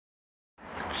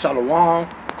Shalom,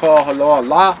 Call Hello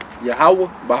Allah, Yahweh,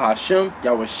 Bahashim,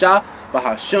 Yahweh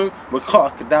Bahashim,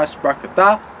 Makar Kadash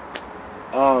Brakatah.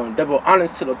 Double honor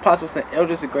to the apostles and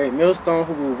elders, a great millstone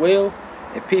who will will,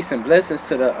 and peace and blessings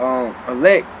to the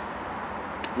elect.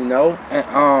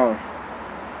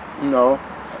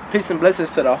 Peace and blessings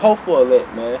to the hopeful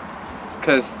elect, man.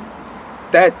 Cause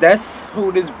that's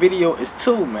who this video is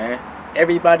to, man.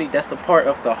 Everybody that's a part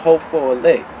of the hopeful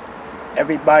elect.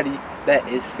 Everybody that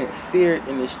is sincere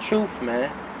in this truth,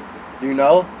 man.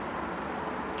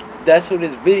 That's who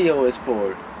this video is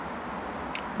for.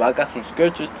 But I got some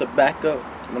scriptures to back up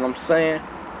what I'm saying.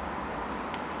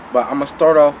 But I'm gonna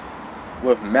start off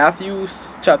with Matthew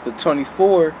chapter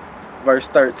 24, verse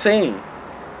 13.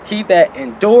 He that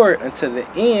endured unto the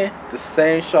end, the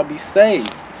same shall be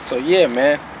saved. So yeah,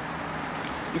 man,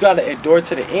 you gotta endure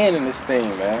to the end in this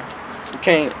thing, man. You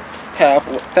can't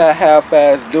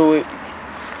half-ass do it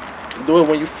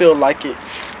when you feel like it.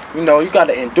 You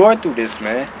gotta endure through this,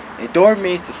 man. Endure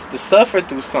means to suffer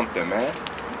through something, man.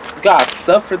 You gotta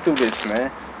suffer through this,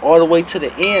 man, all the way to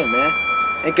the end, man.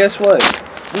 And guess what?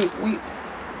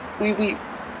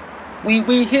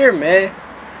 We here, man.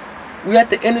 We at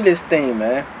the end of this thing,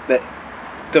 man.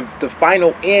 The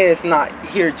final end is not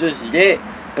here just yet,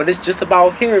 but it's just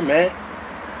about here, man.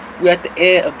 We at the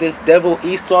end of this devil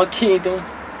Esau kingdom.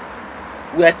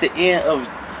 We at the end of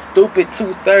stupid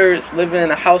 2/3 living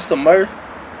in a house of mirth.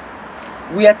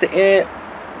 We at the end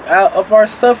out of our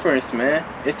sufferings, man.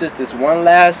 It's just this one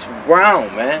last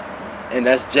round, man, and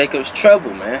that's Jacob's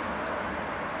trouble, man.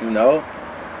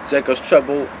 Jacob's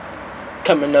trouble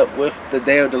coming up with the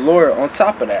day of the Lord on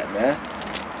top of that, man.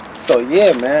 So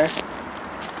yeah, man,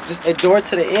 just endure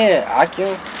to the end,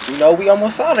 Akim. We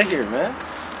almost out of here, man.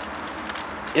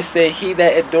 It said, he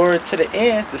that endured to the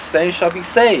end, the same shall be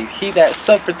saved. He that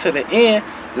suffered to the end,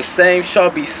 the same shall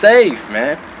be saved,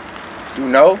 man.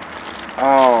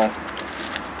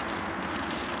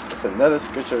 That's another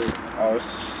scripture.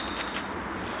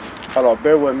 Hold on,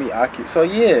 bear with me, Akim. So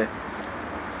yeah,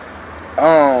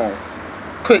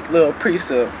 quick little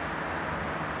precept.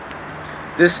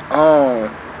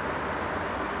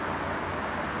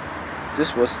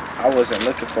 I wasn't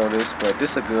looking for this, but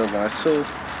this a good one too.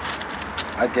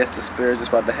 I guess the Spirit just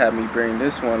about to have me bring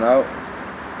this one out.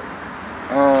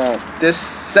 This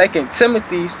 2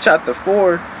 Timothy chapter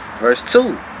 4, verse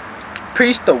 2.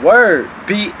 Preach the word,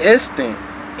 be instant,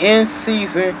 in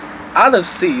season, out of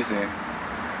season.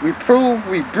 Reprove,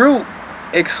 rebuke,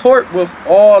 exhort with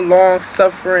all long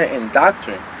suffering and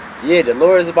doctrine. Yeah, the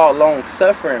Lord is about long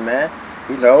suffering, man.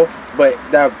 But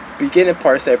that beginning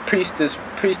part said preach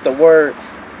the word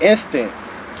instant.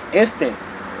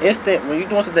 When you're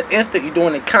doing something instant, you're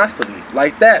doing it constantly.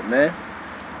 Like that, man.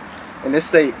 And it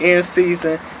say in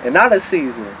season and out of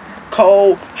season.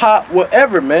 Cold, hot,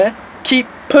 whatever, man. Keep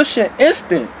pushing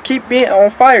instant. Keep being on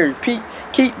fire. Keep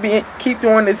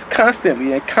doing this constantly,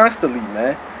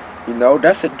 man.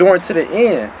 That's enduring to the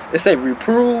end. It say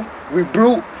reprove,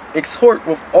 rebuke, exhort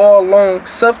with all long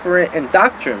suffering and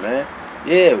doctrine, man.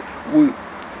 Yeah, we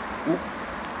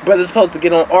brothers supposed to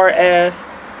get on our ass.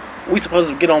 We supposed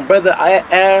to get on brother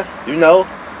ass,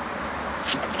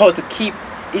 supposed to keep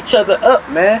each other up,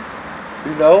 man,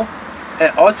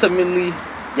 and ultimately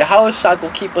Yahweh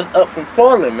will keep us up from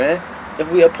falling, man,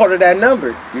 if we are part of that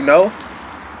number,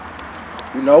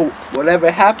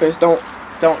 whatever happens, don't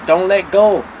let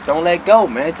go,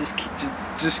 man.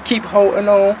 Just keep holding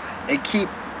on and keep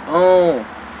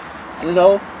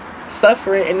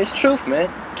suffering in this truth, man.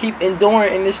 Keep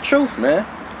enduring in this truth, man.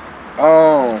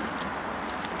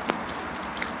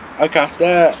 I got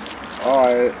that.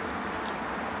 Alright.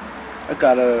 I'm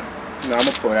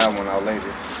gonna pour that one out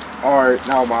later. Alright,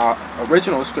 now my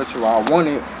original scripture I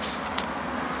wanted.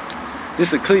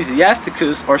 This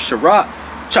Ecclesiasticus or Sirach,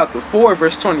 chapter 4,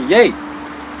 verse 28.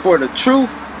 For the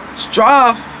truth,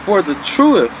 strive for the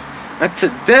truth unto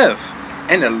death,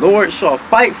 and the Lord shall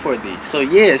fight for thee. So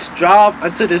yeah, strive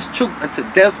unto this truth unto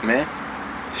death, man.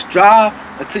 Strive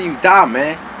until you die,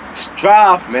 man.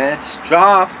 Strive, man.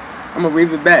 Strive. I'm going to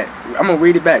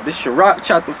read it back. This Sirach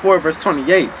chapter 4, verse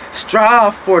 28.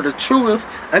 Strive for the truth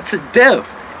unto death,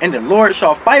 and the Lord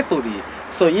shall fight for thee.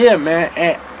 So yeah, man.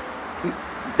 And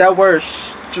that word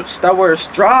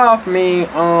strive mean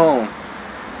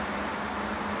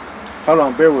hold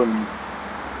on, bear with me.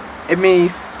 It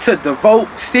means to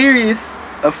devote serious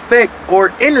effect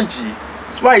or energy.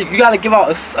 That's right. You got to give out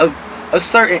a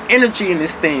certain energy in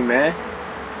this thing, man.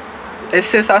 And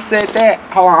since I said that,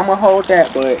 hold on, I'm going to hold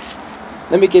that, but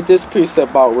let me get this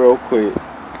precept out real quick.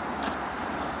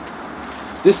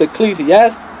 This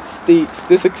Ecclesiastes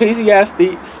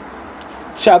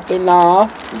chapter 9,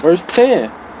 verse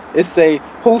 10. It say,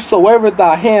 whosoever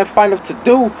thy hand findeth to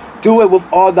do, do it with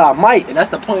all thy might. And that's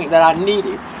the point that I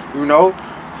needed. You know,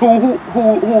 who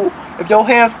if your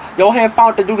hand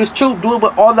found to do this truth, do it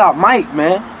with all thy might,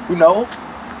 man. You know,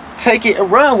 take it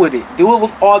and run with it. Do it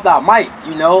with all thy might.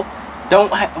 You know,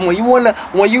 when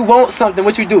you want something,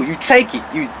 what you do? You take it.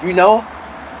 You know,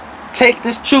 take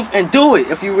this truth and do it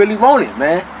if you really want it,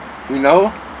 man. You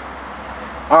know.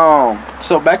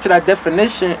 So back to that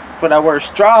definition for that word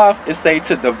strive, it say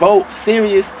to devote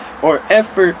serious or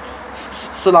effort,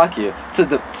 salakia,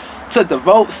 to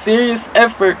devote serious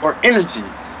effort or energy.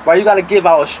 Why you gotta give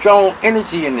out a strong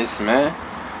energy in this, man.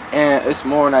 And it's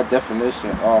more in that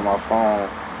definition. Oh, my phone.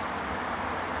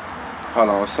 Hold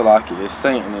on, salakia, it's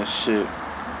saying this shit.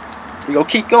 We gonna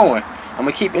keep going. I'm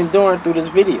gonna keep enduring through this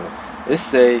video. It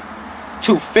say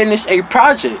to finish a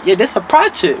project. Yeah, this a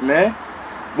project, man.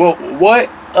 Well, what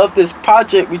of this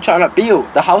project we trying to build?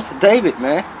 The house of David,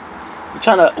 man. We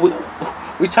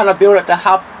trying to build up the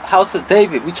house of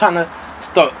David. We trying to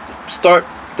start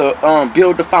the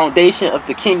build the foundation of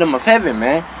the kingdom of heaven,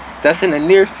 man. That's in the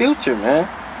near future, man.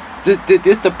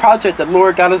 This the project the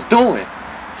Lord got us doing.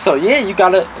 So yeah, you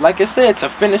gotta, like I said, to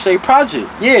finish a project.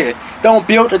 Yeah, don't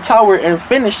build a tower and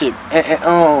finish it,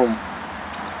 and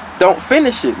don't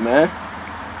finish it, man.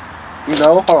 You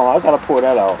know, hold on, I gotta pull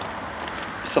that out.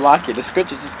 Salaki, the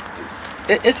scripture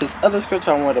it's this other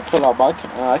scripture I wanted to pull out, but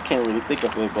I can't really think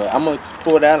of it. But I'm gonna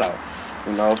pull that out.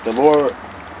 You know, if the Lord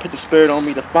put the spirit on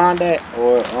me to find that,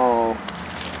 or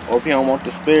if He don't want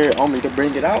the spirit on me to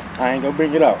bring it out, I ain't gonna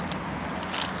bring it out.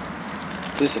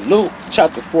 This is Luke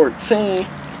chapter 14,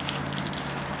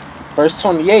 verse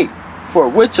 28. For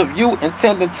which of you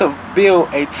intending to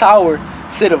build a tower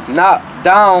sitteth not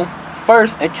down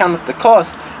first and counteth the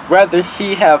cost, rather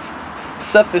he have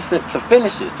sufficient to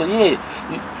finish it. So yeah,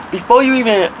 before you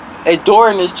even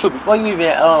adoring this truth, before you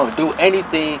even do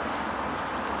anything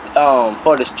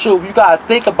for this truth, you gotta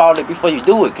think about it before you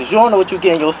do it, because you don't know what you're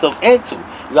getting yourself into.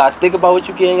 You gotta think about what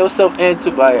you're getting yourself into.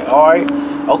 Like, alright,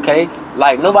 okay,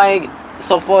 like nobody.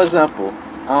 So for example,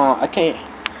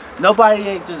 nobody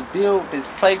ain't just build this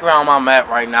playground I'm at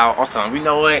right now or something. You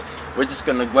know what? We're just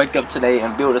gonna wake up today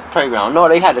and build this playground. No,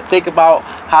 they had to think about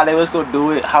how they was gonna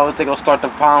do it, how was they gonna start the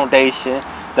foundation,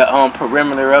 the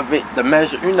perimeter of it, the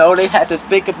measure. You know, they had to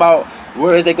think about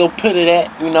where they gonna put it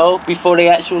at, you know, before they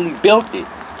actually built it.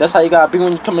 That's how you gotta be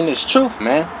when you come in this truth,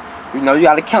 man. You know, you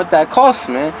gotta count that cost,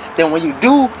 man. Then when you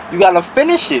do, you gotta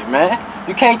finish it, man.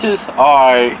 You can't just,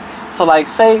 alright. So like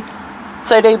say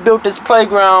they built this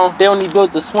playground, they only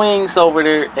built the swings over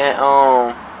there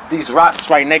and these rocks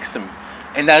right next to me,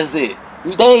 and that's it.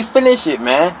 They ain't finish it,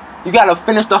 man. You gotta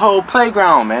finish the whole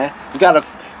playground, man. You gotta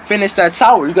finish that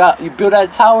tower. You build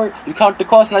that tower, you count the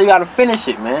cost, now you gotta finish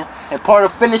it, man. And part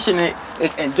of finishing it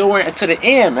is enduring it to the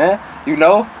end, man. You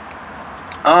know?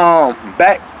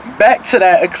 Back to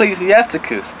that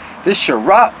Ecclesiasticus. This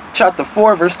Sirach chapter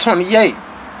 4 verse 28.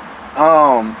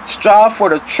 Strive for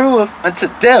the truth unto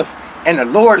death, and the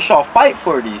Lord shall fight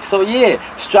for thee. So yeah,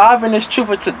 striving this truth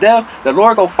unto death, the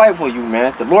Lord go fight for you,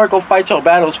 man. The Lord go fight your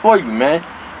battles for you, man.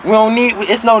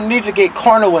 It's no need to get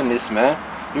carnal in this, man.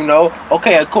 You know,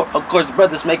 okay, of course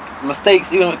brothers make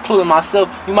mistakes, even including myself.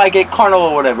 You might get carnal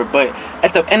or whatever, but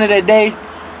at the end of the day,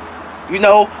 you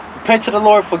know, repent to the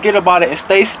Lord, forget about it, and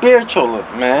stay spiritual,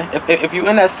 man. If you're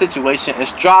in that situation, and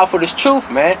strive for this truth,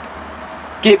 man.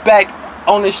 Get back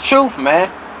on this truth,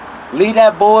 man. Leave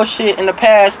that bullshit in the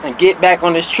past and get back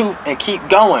on this truth and keep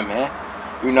going, man.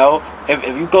 You know, if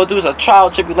you go through a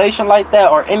trial tribulation like that,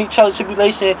 or any trial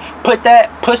tribulation, push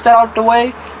that out the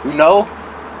way, you know,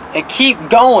 and keep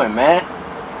going, man.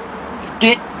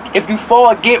 If you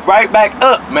fall, get right back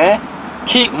up, man.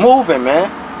 Keep moving,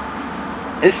 man.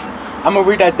 I'm gonna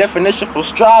read that definition for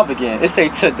strive again. It say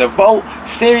to devote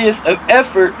serious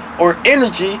effort or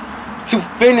energy to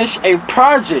finish a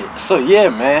project. So yeah,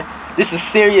 man. This is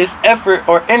serious effort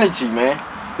or energy, man.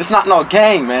 It's not no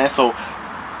game, man. So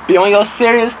be on your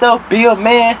serious stuff. Be a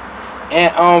man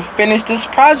and finish this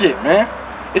project, man.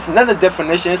 It's another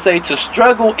definition. It say to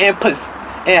struggle in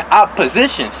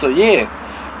opposition. So yeah,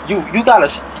 you gotta.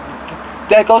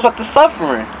 That goes with the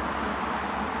suffering.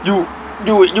 You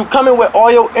come in with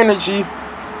all your energy.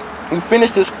 You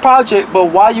finish this project, but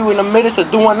while you in the midst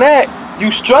of doing that,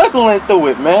 you struggling through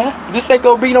it, man. This ain't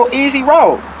gonna be no easy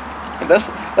road. And that's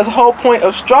the whole point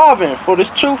of striving for this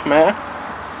truth, man.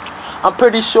 I'm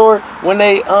pretty sure when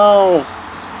they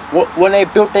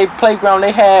built their playground,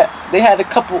 they had a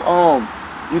couple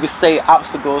you could say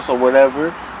obstacles or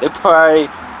whatever. They probably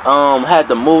had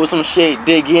to move some shit,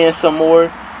 dig in some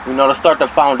more, you know, to start the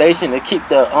foundation, to keep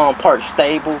the park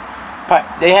stable.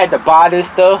 They had to buy this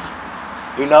stuff,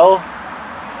 you know,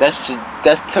 That's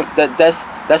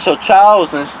your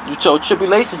trials and your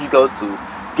tribulations you go to.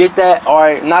 Get that,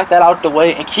 alright, knock that out the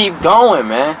way and keep going,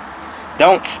 man.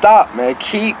 Don't stop, man.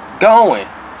 Keep going.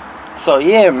 So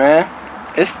yeah, man.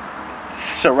 It's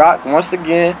Sirach once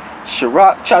again.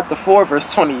 Sirach chapter 4 verse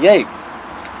 28.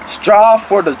 Strive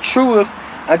for the truth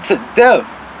unto death,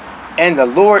 and the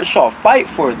Lord shall fight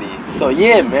for thee. So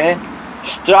yeah, man.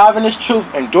 Strive in this truth,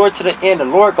 endure to the end. The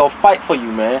Lord go fight for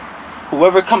you, man.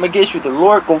 Whoever come against you, the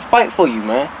Lord go fight for you,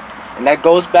 man. And that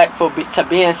goes back to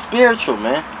being spiritual,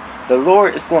 man. The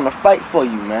Lord is going to fight for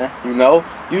you, man. You know,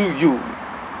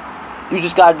 you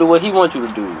just gotta do what He wants you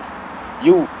to do.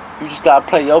 You just gotta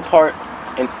play your part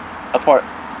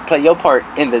play your part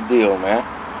in the deal, man.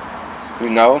 You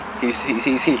know, he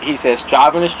says,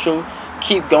 strive in this truth,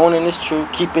 keep going in this truth,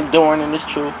 keep enduring in this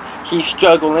truth, keep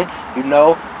struggling. You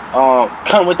know,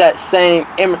 come with that same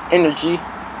energy.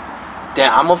 Then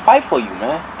I'm gonna fight for you,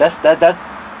 man.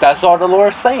 That's all the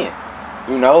Lord's saying.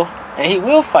 You know, and He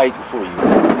will fight for you.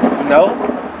 You know,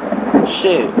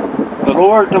 shit. The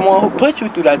Lord, the one who put you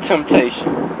through that temptation.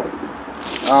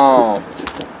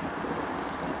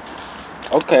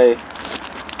 Okay.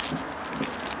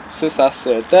 Since I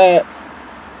said that,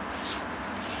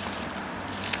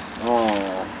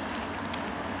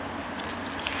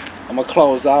 I'm gonna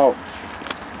close out.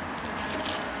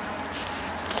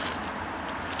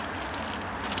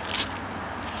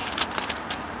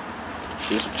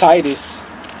 It's Titus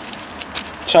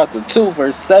chapter 2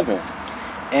 verse 7.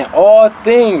 In all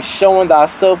things showing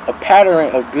thyself a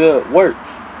pattern of good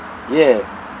works. Yeah.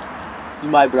 You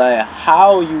might be like,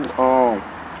 how do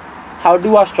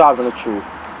I strive in the truth?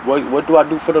 What do I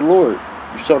do for the Lord?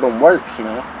 You show them works,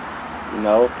 man. You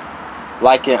know,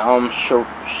 like in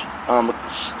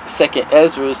 2nd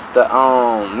Ezra, the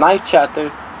 9th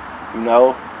chapter. You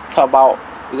know, talk about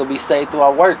we're gonna be saved through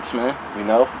our works, man. You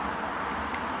know,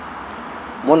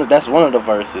 that's one of the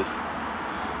verses.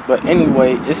 But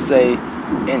anyway, it say,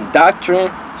 in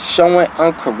doctrine, showing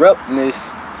uncorruptness,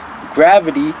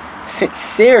 gravity,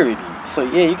 sincerity. So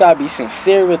yeah, you gotta be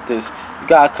sincere with this. You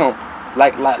gotta come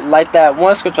like that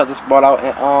one scripture I just brought out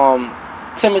in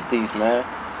Timothy's, man.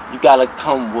 You gotta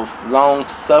come with long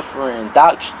suffering and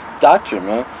doctrine,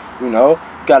 man. You know,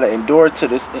 you gotta endure to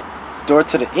the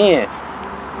end.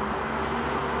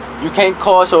 You can't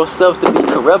cause yourself to be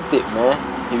corrupted, man.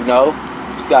 You know,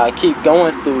 you just gotta keep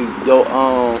going through your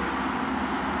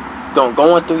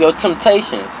going through your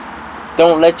temptations.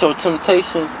 Don't let your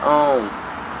temptations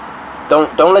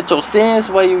don't let your sins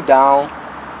weigh you down,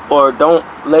 or don't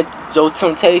let your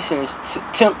temptations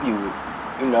tempt you.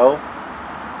 You know.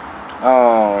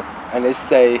 And it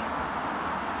say,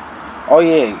 oh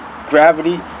yeah,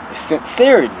 gravity is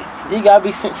sincerity. You gotta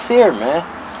be sincere, man.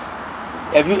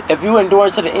 If you endure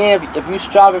to the end, if you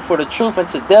striving for the truth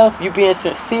unto death, you being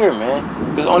sincere,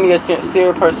 man. Because only a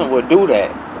sincere person will do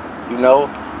that. You know,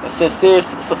 a sincere,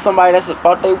 so somebody that's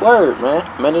about their word,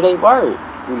 man of their word.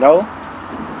 You know.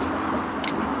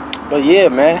 But yeah,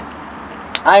 man,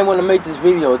 I ain't want to make this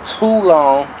video too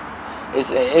long.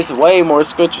 It's way more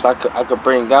scriptures I could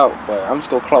bring out, but I'm just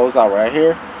gonna close out right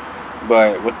here.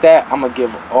 But with that, I'm gonna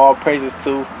give all praises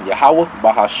to Yahweh,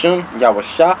 Bahashum, Yahweh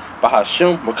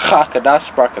Bahashum,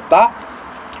 Mukakadash, Barakatah.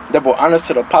 Double honors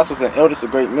to the apostles and elders of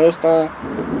Great Millstone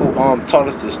who taught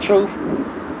us this truth.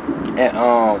 And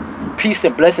peace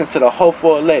and blessings to the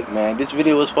hopeful elect, man. This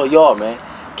video is for y'all, man.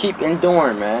 Keep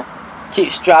enduring, man.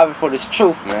 Keep striving for this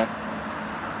truth, man.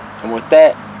 And with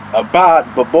that,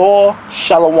 Abad Babor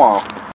Shalom.